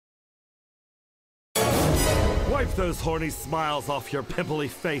Wipe those horny smiles off your pimply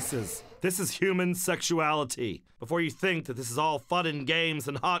faces. This is human sexuality. Before you think that this is all fun and games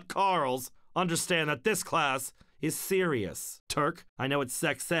and hot Carls, understand that this class is serious. Turk, I know it's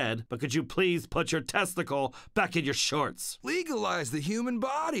sex ed, but could you please put your testicle back in your shorts? Legalize the human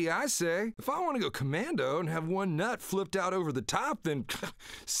body, I say. If I want to go commando and have one nut flipped out over the top, then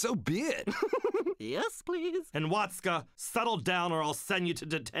so be it. Yes, please. And Watska, settle down or I'll send you to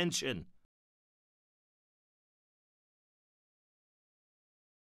detention.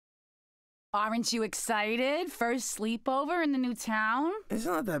 Aren't you excited? First sleepover in the new town? It's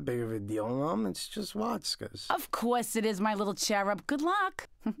not that big of a deal, Mom. It's just Watska's. Of course it is, my little cherub. Good luck.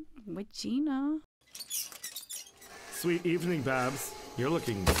 With Gina. Sweet evening, Babs. You're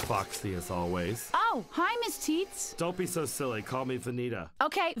looking foxy as always. Oh, hi, Miss Teets. Don't be so silly. Call me Vanita.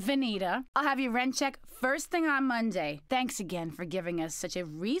 Okay, Vanita. I'll have your rent check first thing on Monday. Thanks again for giving us such a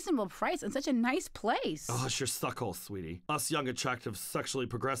reasonable price and such a nice place. Oh, hush your suckle, sweetie. Us young, attractive, sexually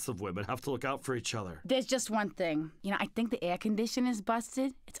progressive women have to look out for each other. There's just one thing. You know, I think the air conditioner is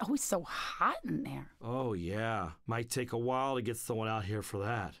busted. It's always so hot in there. Oh, yeah. Might take a while to get someone out here for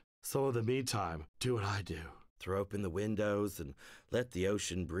that. So in the meantime, do what I do. Throw open the windows and let the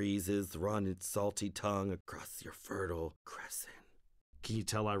ocean breezes run its salty tongue across your fertile crescent. Can you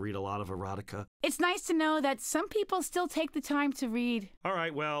tell I read a lot of erotica? It's nice to know that some people still take the time to read. All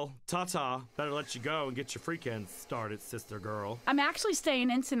right, well, ta-ta. Better let you go and get your freakend started, sister girl. I'm actually staying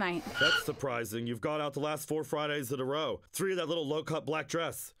in tonight. That's surprising. You've gone out the last 4 Fridays in a row. 3 of that little low-cut black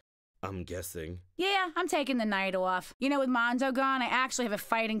dress. I'm guessing. Yeah, I'm taking the night off. You know, with Mondo gone, I actually have a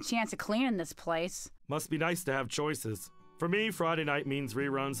fighting chance of cleaning this place. Must be nice to have choices. For me, Friday night means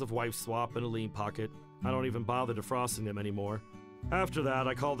reruns of Wife Swap and A Lean Pocket. I don't even bother defrosting them anymore. After that,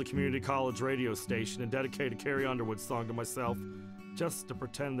 I call the community college radio station and dedicate a Carrie Underwood song to myself, just to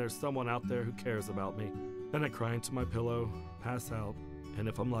pretend there's someone out there who cares about me. Then I cry into my pillow, pass out, and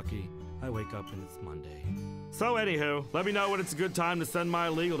if I'm lucky, I wake up and it's Monday. So anywho, let me know when it's a good time to send my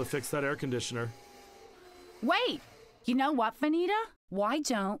illegal to fix that air conditioner. Wait! You know what, Vanita? Why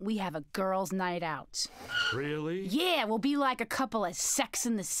don't we have a girls' night out? Really? Yeah, we'll be like a couple of Sex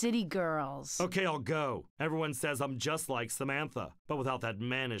and the City girls. Okay, I'll go. Everyone says I'm just like Samantha, but without that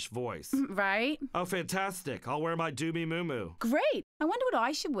mannish voice. Right? Oh, fantastic. I'll wear my doobie moo-moo. Great! I wonder what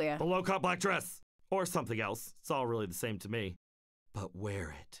I should wear. The low-cut black dress. Or something else. It's all really the same to me. But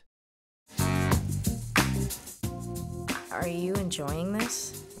wear it. Are you enjoying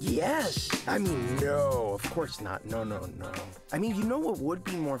this? Yes. I mean, no, of course not. No. I mean, you know what would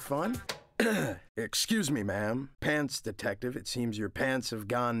be more fun? Excuse me, ma'am. Pants detective, it seems your pants have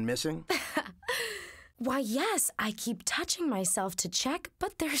gone missing. Why, yes, I keep touching myself to check,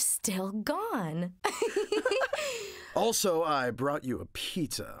 but they're still gone. Also, I brought you a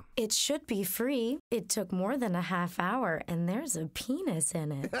pizza. It should be free. It took more than a half hour, and there's a penis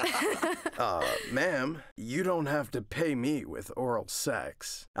in it. Ma'am, you don't have to pay me with oral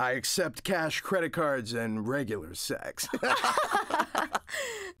sex. I accept cash, credit cards, and regular sex.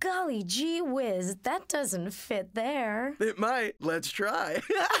 Golly gee whiz, that doesn't fit there. It might. Let's try.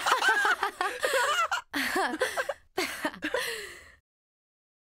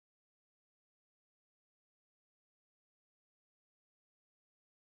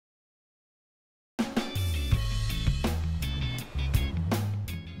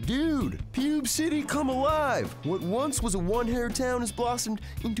 Dude, Pube City come alive! What once was a one-hair town has blossomed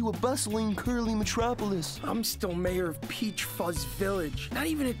into a bustling, curly metropolis. I'm still mayor of Peach Fuzz Village. Not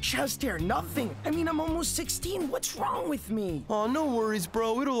even a chest hair, nothing. I mean, I'm almost 16. What's wrong with me? Aw, no worries,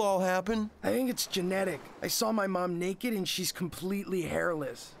 bro. It'll all happen. I think it's genetic. I saw my mom naked and she's completely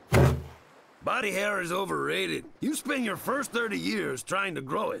hairless. Body hair is overrated. You spend your first 30 years trying to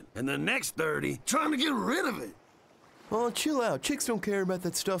grow it, and the next 30 trying to get rid of it. Oh, chill out. Chicks don't care about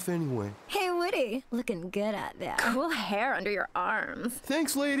that stuff anyway. Hey, Woody. Looking good out there. Cool hair under your arms.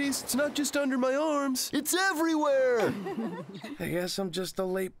 Thanks, ladies. It's not just under my arms. It's everywhere! I guess I'm just a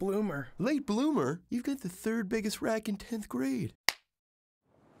late bloomer. Late bloomer? You've got the 3rd biggest rack in 10th grade.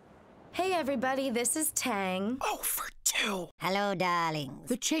 Hey, everybody, this is Tang. Oh, for 2. Hello, darlings.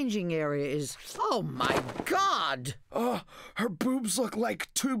 The changing area is... Oh, my God! Oh, her boobs look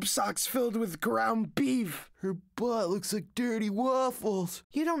like tube socks filled with ground beef. Her butt looks like dirty waffles.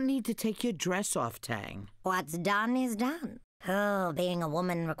 You don't need to take your dress off, Tang. What's done is done. Oh, being a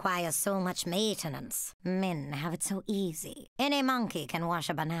woman requires so much maintenance. Men have it so easy. Any monkey can wash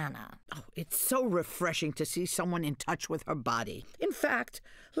a banana. Oh, it's so refreshing to see someone in touch with her body. In fact,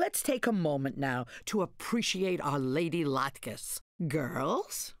 let's take a moment now to appreciate our Lady Latkes.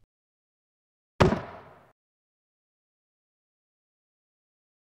 Girls?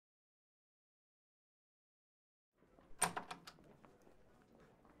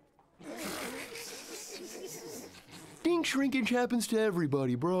 Dink shrinkage happens to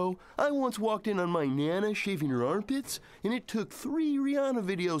everybody, bro. I once walked in on my Nana shaving her armpits, and it took 3 Rihanna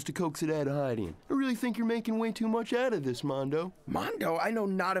videos to coax it out of hiding. I really think you're making way too much out of this, Mondo. Mondo? I know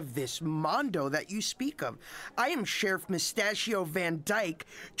not of this Mondo that you speak of. I am Sheriff Mustachio Van Dyke,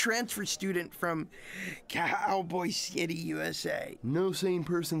 transfer student from Cowboy City, USA. No sane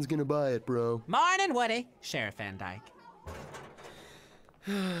person's gonna buy it, bro. Morning, Woody. Sheriff Van Dyke.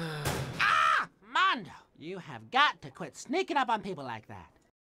 Ah! Mondo! You have got to quit sneaking up on people like that.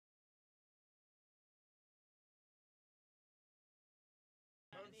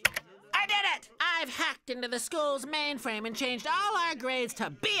 I did it! I've hacked into the school's mainframe and changed all our grades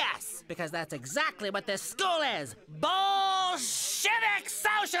to BS, because that's exactly what this school is. Bolshevik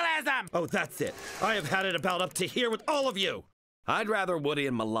socialism! Oh, that's it. I have had it about up to here with all of you. I'd rather Woody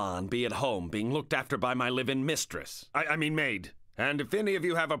and Milan be at home being looked after by my live-in mistress. I mean maid. And if any of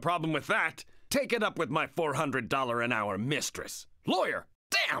you have a problem with that, take it up with my $400 an hour mistress. Lawyer!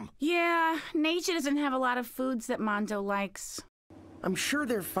 Damn! Yeah, nature doesn't have a lot of foods that Mondo likes. I'm sure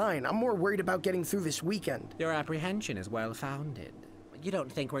they're fine. I'm more worried about getting through this weekend. Your apprehension is well-founded. You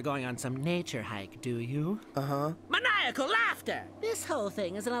don't think we're going on some nature hike, do you? Uh-huh. Maniacal laughter! This whole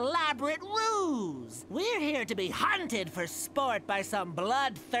thing is an elaborate ruse. We're here to be hunted for sport by some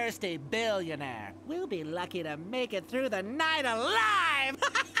bloodthirsty billionaire. We'll be lucky to make it through the night alive!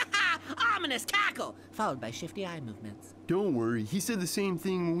 Ominous cackle, followed by shifty eye movements. Don't worry, he said the same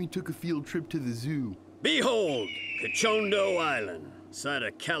thing when we took a field trip to the zoo. Behold, Cachondo Island, site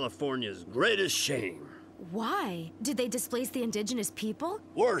of California's greatest shame. Why? Did they displace the indigenous people?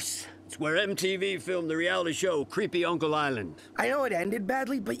 Worse, it's where MTV filmed the reality show Creepy Uncle Island. I know it ended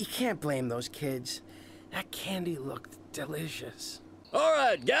badly, but you can't blame those kids. That candy looked delicious. All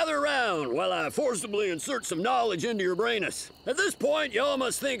right, gather around while I forcibly insert some knowledge into your brainus. At this point, y'all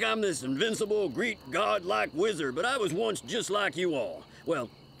must think I'm this invincible, Greek god-like wizard, but I was once just like you all.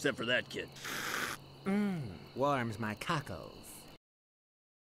 Well, except for that kid. Warms my cockles.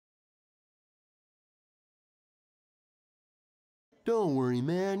 Don't worry,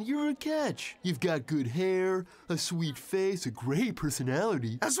 man, you're a catch. You've got good hair, a sweet face, a great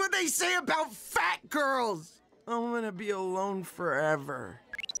personality. That's what they say about fat girls! I'm gonna be alone forever.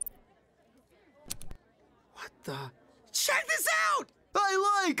 What the? Check this out!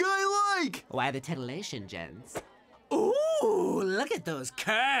 I like! Why the titillation, gents? Ooh, look at those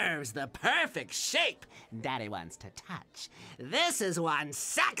curves, the perfect shape. Daddy wants to touch. This is one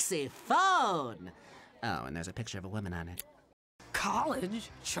sexy phone. Oh, and there's a picture of a woman on it.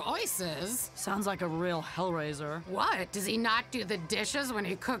 College? Choices? Sounds like a real hellraiser. What? Does he not do the dishes when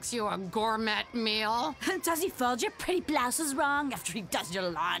he cooks you a gourmet meal? Does he fold your pretty blouses wrong after he does your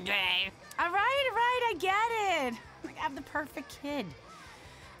laundry? All right, I get it. I have the perfect kid.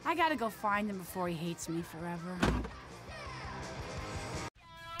 I gotta go find him before he hates me forever.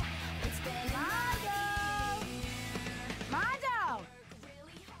 Mondo!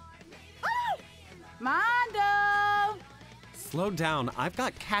 Mondo! Slow down, I've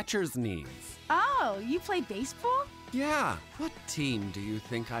got catcher's knees. Oh, you play baseball? Yeah, what team do you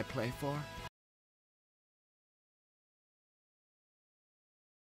think I play for?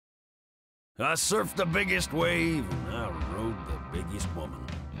 I surfed the biggest wave, and I rode the biggest woman.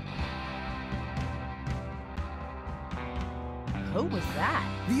 Who was that?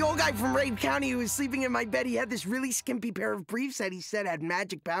 The old guy from Rain County who was sleeping in my bed. He had this really skimpy pair of briefs that he said had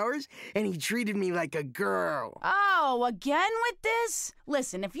magic powers, and he treated me like a girl. Oh, again with this?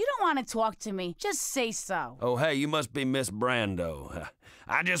 Listen, if you don't want to talk to me, just say so. Oh, hey, you must be Miss Brando.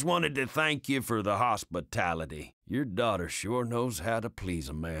 I just wanted to thank you for the hospitality. Your daughter sure knows how to please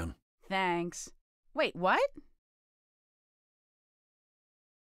a man. Thanks. Wait, what?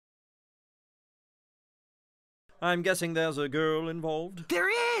 I'm guessing there's a girl involved? There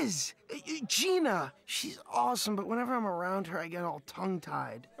is! Gina. She's awesome, but whenever I'm around her, I get all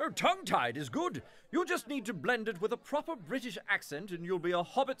tongue-tied. Oh, tongue-tied is good. You just need to blend it with a proper British accent and you'll be a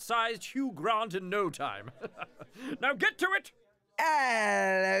hobbit-sized Hugh Grant in no time. Now get to it!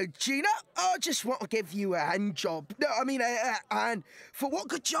 Hello, Gina. I just want to give you a hand job. No, I mean, a hand for what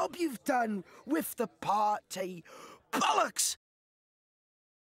good job you've done with the party. Bollocks!